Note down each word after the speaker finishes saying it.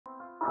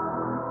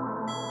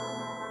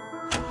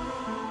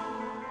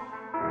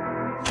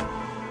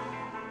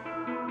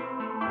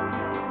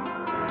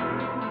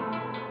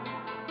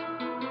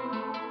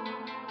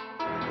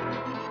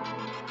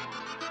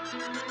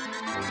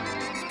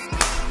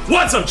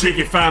What's up,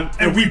 JK fam?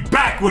 And we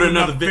back with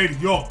another video.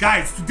 Yo,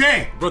 guys,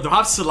 today. Bro, do I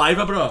have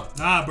saliva, bro?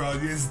 Nah, bro,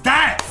 it's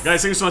Dax.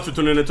 Guys, thank you so much for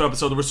tuning into the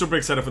episode. We're super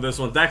excited for this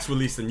one. Dax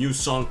released a new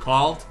song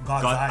called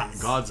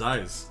God's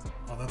Eyes.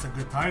 Oh, that's a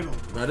good title.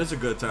 That is a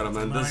good title,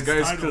 man. Nice this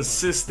guy's title,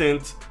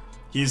 consistent.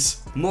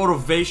 He's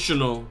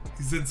motivational.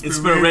 He's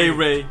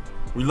inspirational.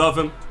 We love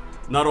him.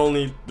 Not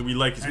only do we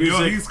like his music.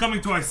 Yo, he's coming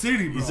to our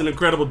city, bro. He's an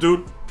incredible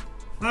dude.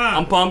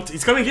 I'm pumped.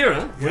 He's coming here,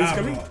 huh? Yeah, when he's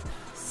coming? bro.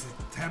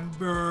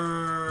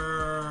 September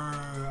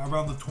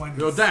around the 20th.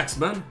 Yo, Dax,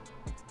 man.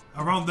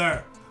 Around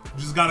there.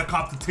 We just gotta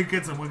cop the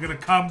tickets and we're gonna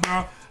come,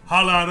 bro.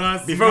 Holla at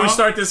us. Before we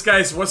start this,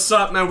 guys, what's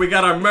up, man? We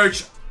got our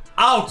merch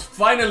out,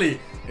 finally.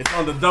 It's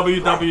on the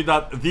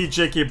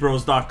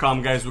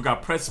www.thejkbros.com, guys. We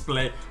got press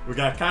play, we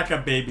got Kaka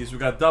babies, we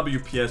got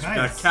WPS, we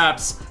got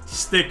caps,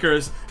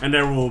 stickers, and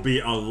there will be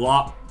a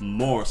lot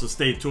more. So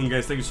stay tuned,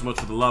 guys. Thank you so much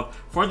for the love.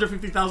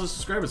 450,000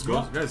 subscribers,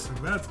 guys.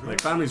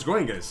 Like, family's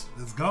growing, guys.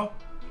 Let's go.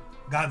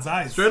 God's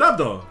eyes. Straight up,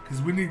 though.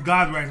 Because we need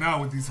God right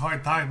now with these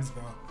hard times,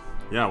 bro.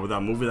 Yeah, with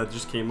that movie that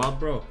just came out,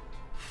 bro.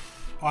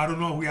 Oh, I don't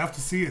know. We have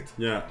to see it.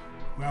 Yeah.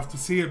 We have to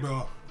see it,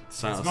 bro.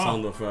 Sound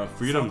of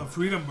freedom. Sound of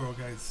freedom, bro,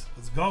 guys.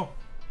 Let's go.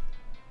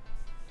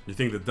 You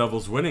think the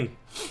devil's winning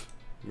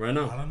right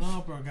now? I don't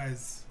know, bro,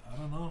 guys. I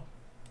don't know.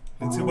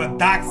 Let's see what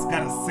Dax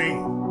gotta say.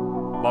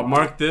 But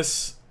mark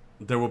this: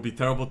 there will be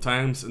terrible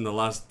times in the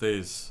last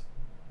days.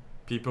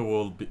 People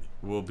will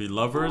be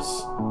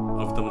lovers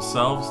of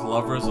themselves,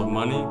 lovers of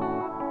money,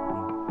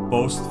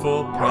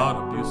 boastful, proud,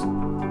 abusive.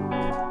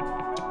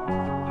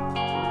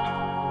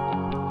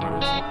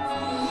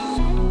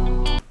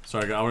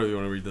 Sorry, I really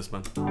want to read this,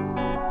 man.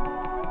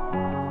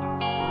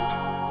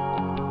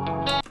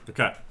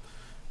 Okay.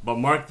 But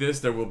mark this,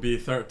 there will be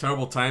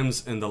terrible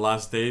times in the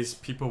last days.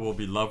 People will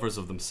be lovers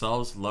of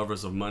themselves,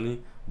 lovers of money,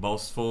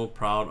 boastful,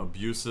 proud,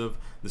 abusive,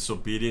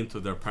 disobedient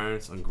to their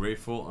parents,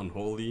 ungrateful,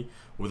 unholy,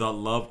 without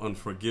love,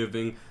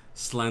 unforgiving,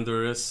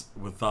 slanderous,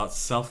 without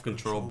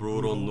self-control,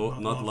 brutal,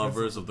 not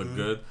lovers of the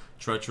good,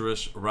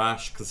 treacherous,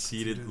 rash,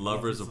 conceited,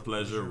 lovers of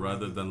pleasure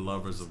rather than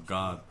lovers of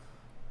God.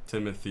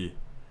 Timothy.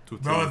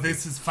 Bro,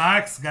 this is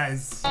facts,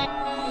 guys.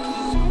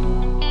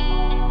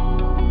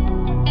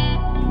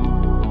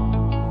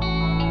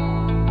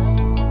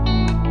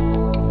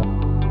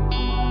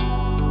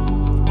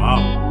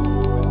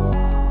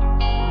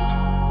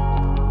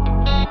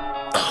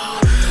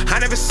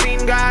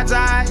 Seen God's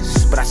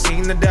eyes, but I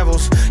seen the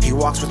devil's. He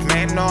walks with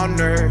man on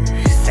earth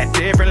at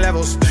different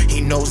levels.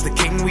 He knows the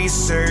king we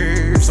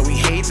serve, so he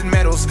hates and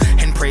meddles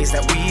and prays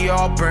that we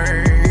all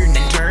burn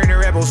and turn to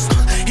rebels.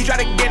 He tried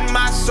to get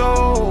my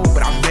soul,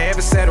 but I'll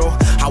never settle.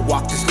 I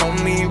walk this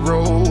lonely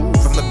road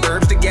from the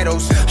burbs to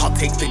ghettos. I'll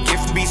take the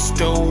gift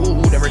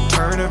bestowed and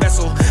return a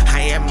vessel.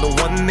 I am the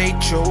one they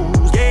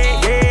chose. Yeah,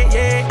 yeah,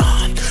 yeah.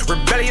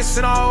 Rebellious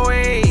in all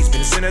ways,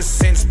 been sinners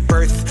since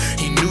birth.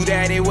 He knew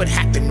that it would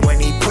happen when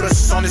he put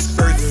us on this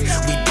earth.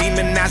 We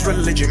demonize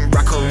religion,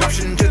 brought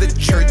corruption to the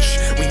church.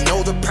 We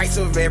know the price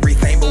of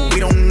everything, but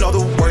we don't know the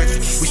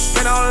worth. We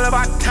spend all of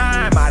our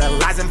time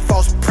idolizing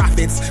false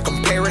prophets.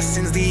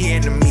 Comparison's the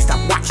enemy,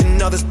 stop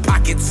watching others'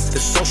 pockets. The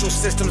social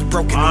system's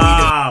broken.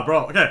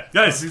 Bro, okay,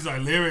 guys. These are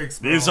lyrics,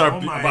 bro. These are,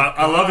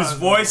 I love his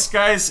voice,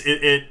 guys.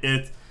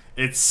 It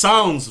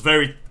sounds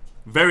very,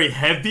 very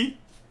heavy.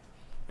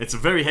 It's a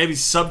very heavy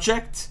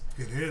subject.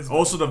 It is.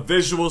 Also the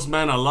visuals,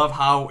 man. I love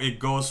how it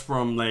goes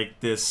from like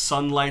this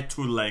sunlight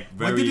to like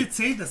very. What did it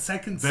say? The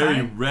second very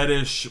sign?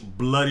 reddish,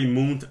 bloody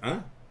moon.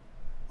 Huh?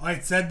 Oh,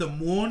 it said the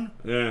moon.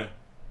 Yeah.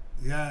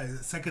 Yeah,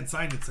 the second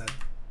sign it said.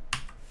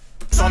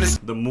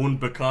 The moon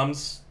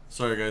becomes.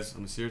 Sorry guys,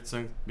 let me see what it's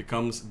saying.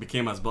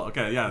 Became as blood.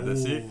 Okay, yeah,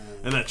 that's it.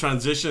 And that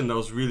transition, that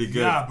was really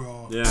good. Yeah,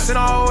 bro. Yeah. Sin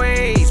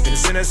always been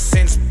sinners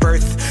since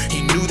birth.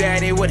 He knew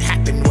that it would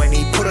happen when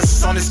he put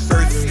us on this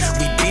earth.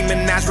 We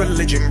demonize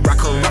religion, brought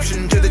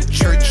corruption to the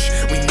church.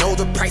 We know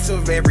the price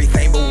of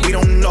everything, but we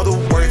don't know the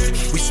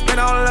worth. We spend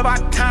all of our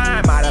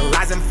time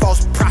idolizing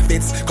false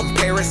prophets.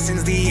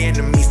 Comparison's the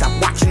enemy, stop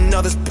watching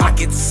others'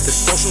 pockets. The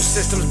social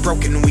system's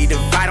broken, we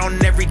divide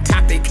on every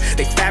topic.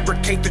 They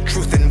fabricate the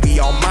truth and we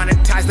all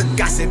monetize the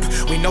gossip.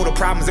 We know the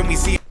problems and we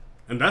see.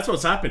 And that's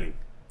what's happening.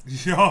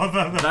 Yo,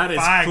 that is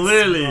facts,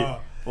 clearly bro.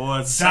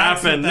 what's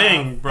That's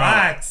happening, bro.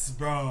 Facts,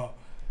 bro.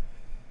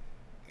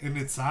 And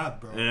it's sad,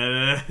 bro.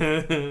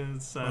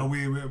 It's sad.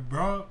 But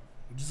bro,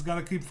 we just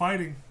gotta keep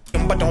fighting.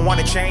 But don't want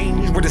to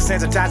change. We're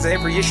desensitized to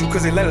every issue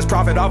because they let us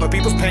profit off of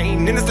people's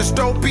pain. In this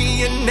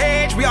dystopian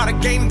age, we are the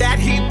game that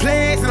he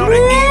plays. And all the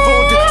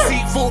evil,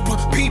 deceitful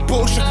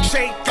people should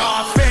shake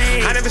our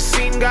faith. I never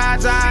seen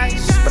God's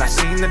eyes, but I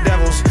seen the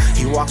devil's.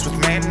 He walks with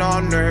man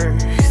on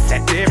earth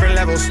at different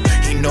levels.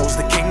 He knows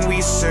the king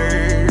we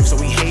serve, so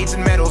he hates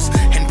and meddles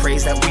and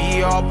prays that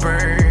we all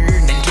burn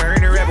and turn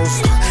to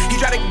rebels. He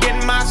try to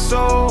get my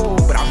soul,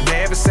 but I'll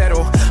never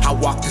settle. I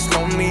walk this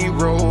lonely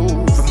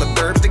road from the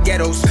burbs to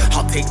ghettos.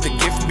 I'll take the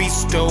gift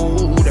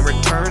bestowed and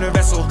return a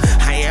vessel.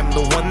 I am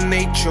the one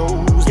they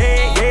chose.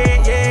 Yeah,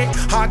 yeah, yeah.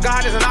 Our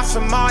God is an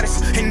awesome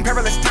artist. In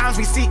perilous times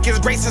we seek His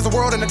grace as the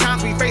world and the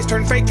times we face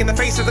turn fake in the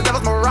face of the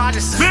devil's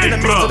mirages. In the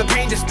midst of the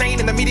pain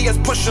disdain and the media's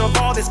push of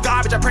all this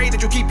garbage, I pray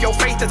that you keep your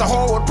faith as the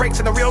whole world breaks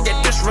and the real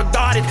get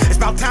disregarded. It's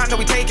about time that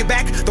we take it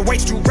back. The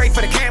weight's too great for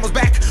the camel's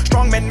back.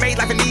 Strong men made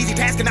life an easy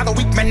task, and now the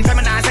weak men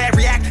feminize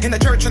every act. In the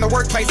church, in the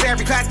workplace,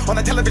 every class, on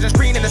the television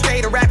screen, in the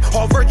state of rap.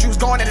 All virtues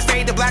gone and it's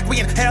fade to black. We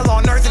in hell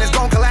on earth and it's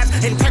gon' collapse.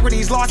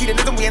 Integrity's lost,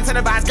 hedonism we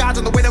incentivize. God's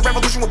on the way, the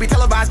revolution will be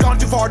televised. Gone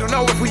too far, don't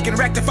know if we can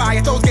rectify.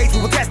 At those gates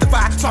we will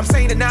testify. So I'm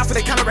saying it now for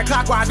they counteract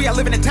clockwise. We are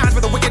living in times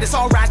where the wicked is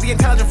all rise. The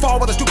intelligent fall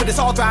while the stupid is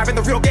all thrive. And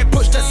the real get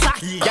pushed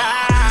aside. Yeah,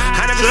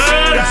 I never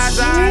seen God's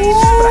eyes,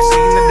 but I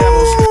seen the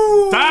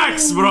devil's.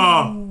 Dax,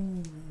 bro.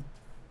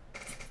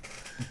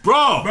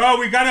 Bro,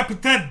 we gotta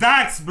protect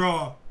Dax,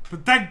 bro.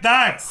 Protect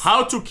Dax.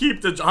 How to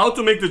make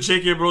the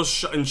JK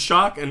bros in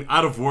shock and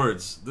out of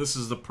words. This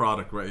is the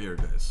product right here,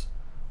 guys.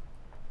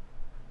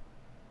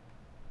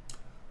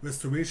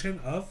 Restoration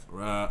of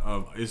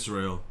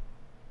Israel.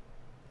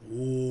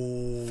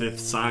 Oh. 5th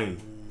sign.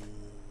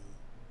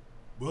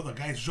 Bro, the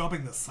guy's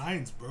dropping the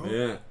signs, bro.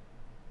 Yeah.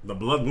 The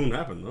blood moon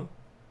happened, no?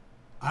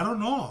 I don't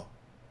know.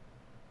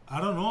 I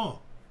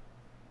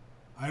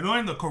know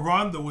in the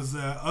Quran there was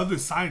other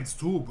signs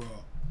too, bro.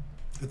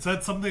 It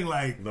said something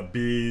like the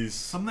bees.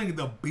 Something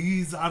the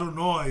bees. I don't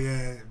know.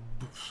 Yeah,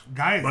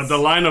 guys. But the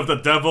line of the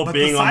devil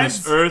being on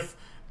this earth,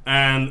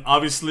 and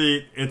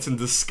obviously it's in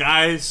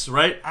disguise,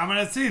 right? I'm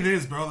gonna say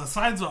this, bro. The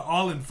signs are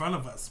all in front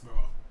of us, bro.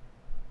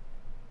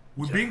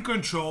 We're being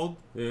controlled.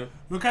 Yeah.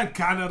 Look at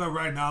Canada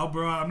right now,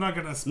 bro. I'm not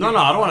gonna speak. No,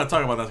 I don't want to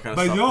talk about that kind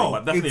of stuff. Yo,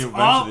 but definitely it's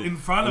eventually all in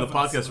front on of the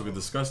podcast us, we could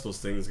discuss those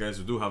things, guys.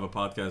 We do have a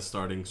podcast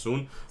starting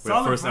soon. It's We have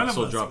all in first front of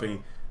episode us,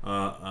 dropping.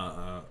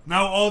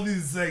 Now all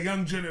these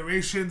young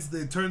generations,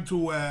 they turn to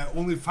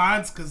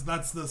OnlyFans because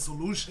that's the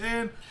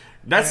solution.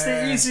 That's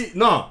the easy.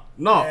 No.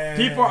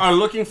 People are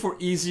looking for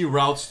easy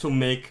routes to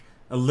make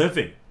a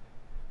living.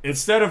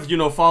 Instead of,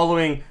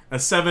 following a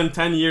 7,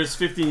 10 years,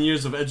 15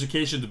 years of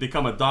education to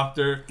become a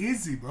doctor.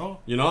 Easy, bro.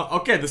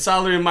 Okay, the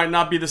salary might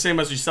not be the same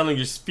as you're selling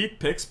your feet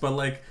pics, but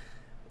like,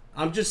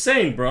 I'm just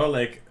saying, bro,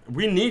 like,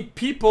 we need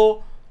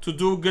people to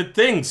do good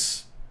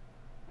things.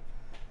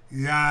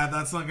 Yeah,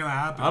 that's not gonna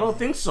happen. I don't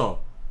think so.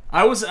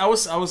 I was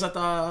at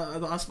the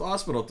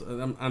hospital,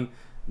 and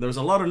there was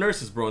a lot of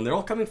nurses, bro, and they're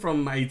all coming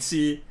from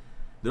Haiti.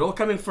 They're all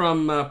coming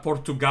from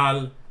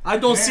Portugal. I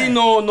don't see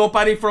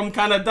nobody from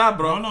Canada,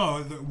 bro.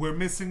 No, we're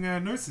missing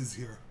nurses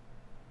here.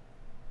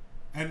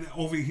 And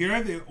over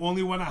here, they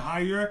only want to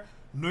hire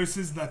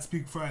nurses that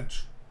speak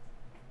French.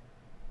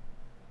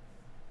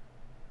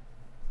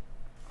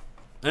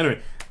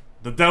 Anyway,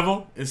 the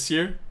devil is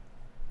here.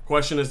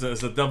 Question is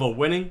the devil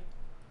winning?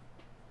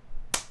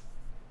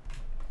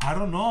 I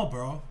don't know,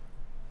 bro.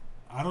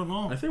 I don't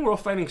know. I think we're all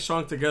fighting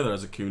strong together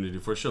as a community,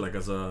 for sure.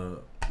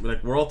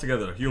 Like we're all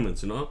together,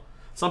 humans,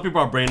 Some people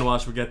are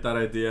brainwashed. We get that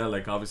idea.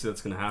 Like, obviously,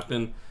 that's gonna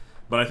happen.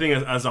 But I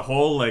think as a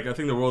whole, like, I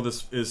think the world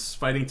is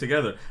fighting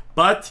together.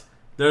 But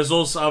there's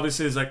also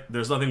obviously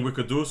there's nothing we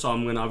could do. So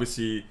I'm gonna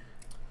obviously.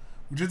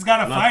 We just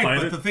gotta fight.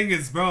 But the thing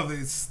is, bro,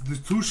 they're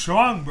too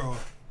strong, bro.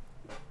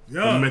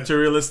 Yeah. The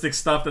materialistic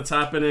stuff that's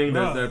happening.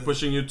 Bro, they're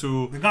pushing you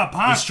to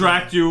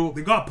distract you.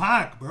 They got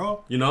packed,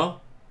 bro.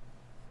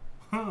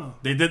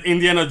 They did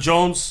Indiana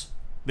Jones.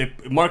 They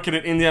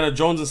marketed Indiana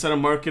Jones instead of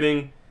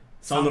marketing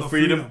Sound of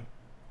Freedom.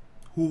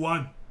 Who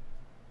won?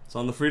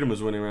 Sound of Freedom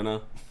is winning right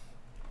now.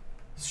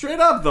 Straight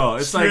up though.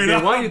 It's like they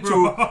want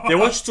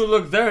you to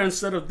look there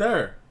instead of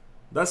there.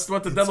 That's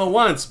what the devil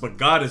wants. But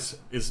God is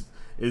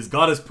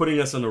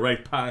putting us on the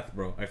right path,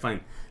 bro. I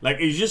find.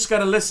 Like, you just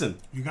gotta listen.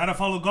 You gotta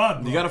follow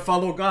God, bro. You gotta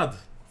follow God.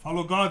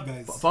 Follow God,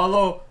 guys.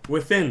 Follow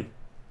within.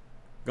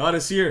 God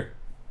is here.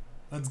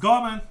 Let's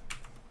go, man.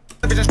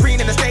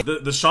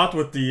 The shot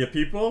with the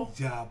people?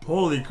 Yeah, bro.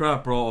 Holy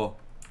crap, bro.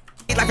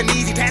 Life an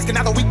easy task, and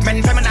now the weak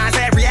men feminize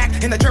every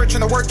act. In the church,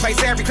 in the workplace,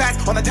 every class,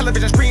 on the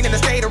television screen, in the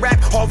state of rap.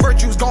 All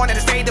virtues gone and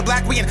it's fade to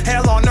black. We in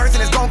hell on earth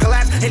and it's gon'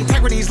 collapse.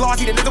 Integrity's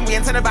lost, hedonism we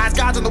incentivize.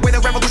 God's on the way, the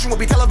revolution will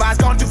be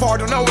televised. Gone too far,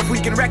 don't know if we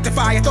can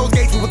rectify. At those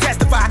gates we will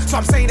testify. So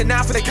I'm saying it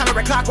now for they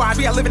counteract clockwise.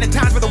 We are living in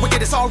times where the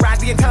wicked is all rise.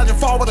 The intelligent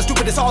fall while the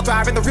stupid is all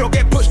thrive. And the real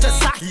get pushed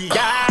aside.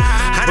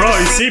 Yeah. Bro,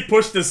 you see,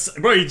 push this.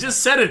 Bro, you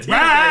just said it here,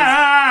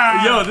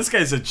 guys. Yo, this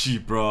guy's a G,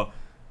 bro.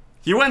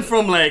 He went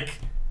from like.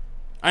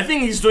 I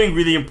think he's doing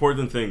really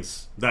important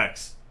things,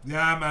 Dax.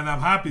 Yeah, man, I'm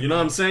happy. You know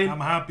what I'm saying?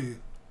 I'm happy.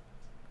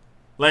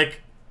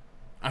 Like,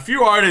 a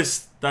few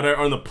artists that are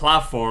on the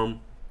platform,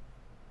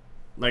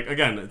 like,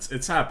 again,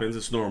 it happens,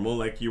 it's normal.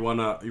 Like, you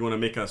wanna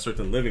make a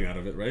certain living out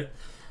of it, right?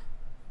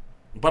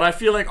 But I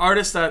feel like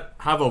artists that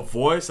have a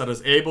voice, that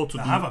is able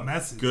to have a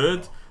message,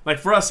 good. Bro. Like,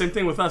 for us, same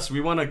thing with us. We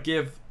want to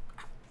give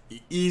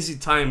easy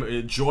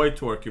time, joy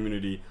to our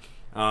community.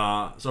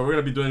 So we're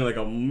gonna be doing like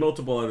a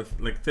multiple other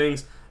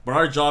things. But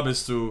our job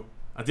is to.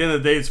 At the end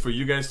of the day, it's for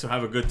you guys to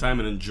have a good time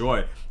and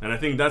enjoy. And I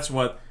think that's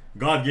what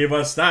God gave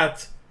us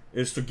that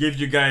is to give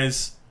you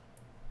guys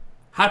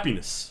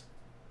happiness.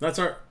 That's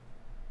our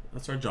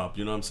job.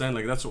 You know what I'm saying?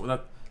 Like that's what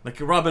that. Like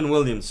Robin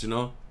Williams, you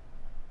know.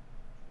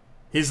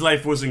 His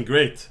life wasn't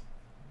great,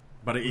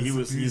 but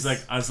he's like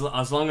as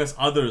long as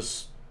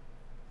others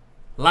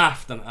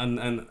laughed and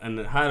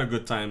had a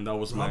good time, that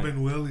was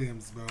Robin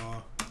Williams, bro.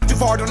 Too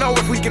far, don't know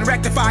if we can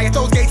rectify. At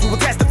those gates we will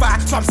testify.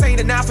 So I'm saying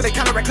it now for they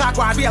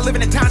counter-clockwise. We are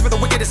living in times where the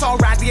wicked is all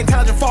rise, the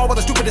intelligent fall, while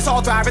the stupid is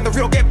all thrive, and the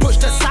real get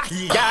pushed aside.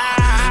 Yeah.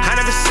 I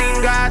never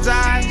seen God's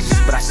eyes,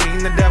 but I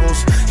seen the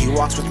devil's. He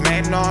walks with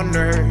men on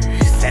earth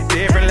at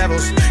different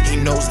levels. He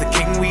knows the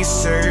king we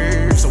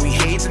serve, so he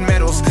hates and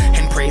meddles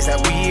and prays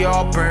that we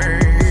all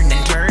burn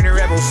and turn to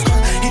rebels.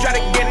 He tried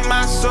to get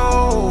my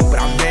soul, but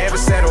I'll never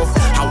settle.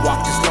 I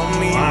walk this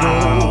lonely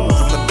road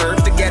from the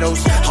birth to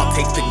ghettos. I'll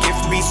take the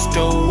gift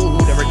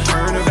bestowed and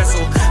return a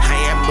vessel. I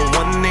am the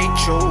one they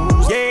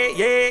chose. Yeah,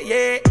 yeah,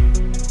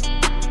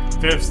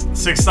 yeah. Fifth,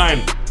 sixth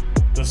sign,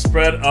 the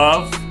spread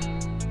of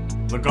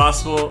the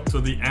gospel to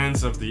the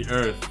ends of the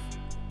earth.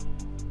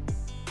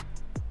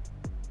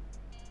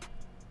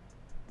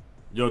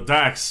 Yo,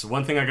 Dax,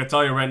 one thing I can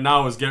tell you right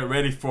now is get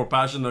ready for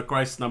Passion of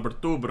Christ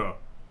 #2, bro.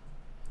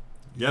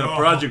 Get a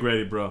project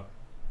ready, bro.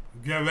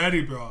 Get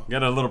ready, bro.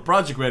 Get a little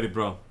project ready,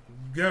 bro.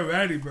 Get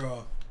ready,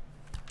 bro.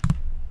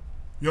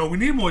 Yo, we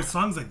need more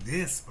songs like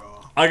this,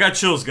 bro. I got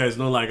chills, guys.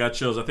 No lie, I got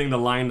chills. I think the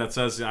line that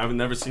says, I've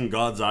never seen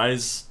God's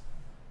eyes,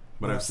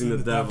 but I've seen the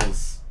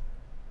devil's.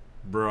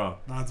 Bro.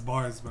 That's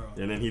bars, bro.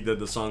 And then he did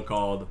the song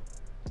called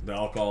The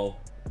Alcohol.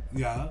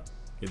 Yeah.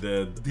 He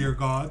did Dear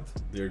God.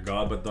 Dear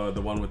God, but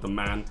the one with the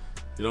man.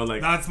 You know,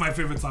 like that's my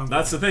favorite song.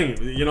 That's the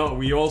thing. You know,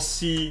 we all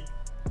see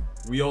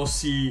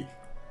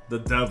the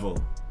devil.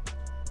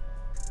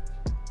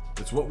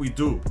 It's what we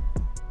do.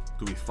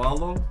 Do we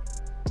follow?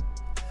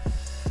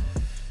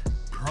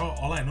 Bro,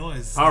 all I know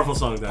is powerful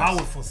song, Dax.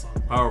 Powerful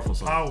song. Powerful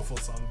song. Powerful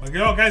song. But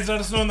yo, guys,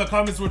 let us know in the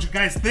comments what you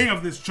guys think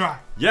of this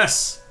track.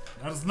 Yes.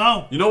 Let us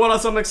know. You know what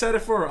else I'm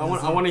excited for? I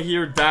want to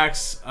hear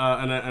Dax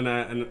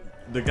and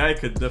the guy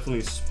could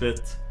definitely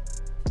spit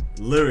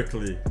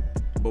lyrically,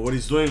 but what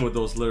he's doing with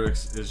those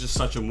lyrics is just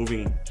such a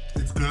moving.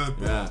 It's good,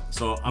 bro. Yeah.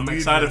 So I'm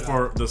excited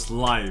for this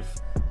live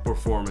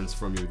performance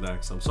from you,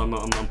 Dax. I'm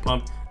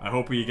pumped. I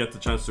hope we get the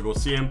chance to go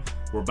see him.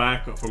 We're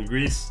back from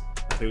Greece.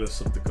 I think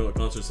the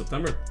concert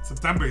September.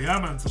 September, yeah,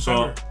 man.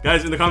 September. So,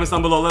 guys, in the comments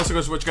down below, let us know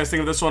what you guys think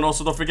of this one.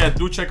 Also, don't forget,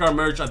 do check our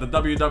merch at the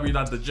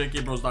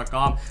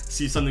www.thejkbros.com.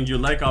 See something you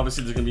like.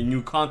 Obviously, there's gonna be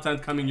new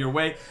content coming your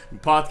way.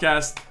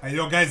 Podcast. Hey,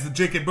 yo, guys, the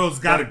JK Bros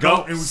gotta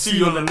go, and we'll see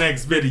you on the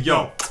next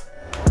video.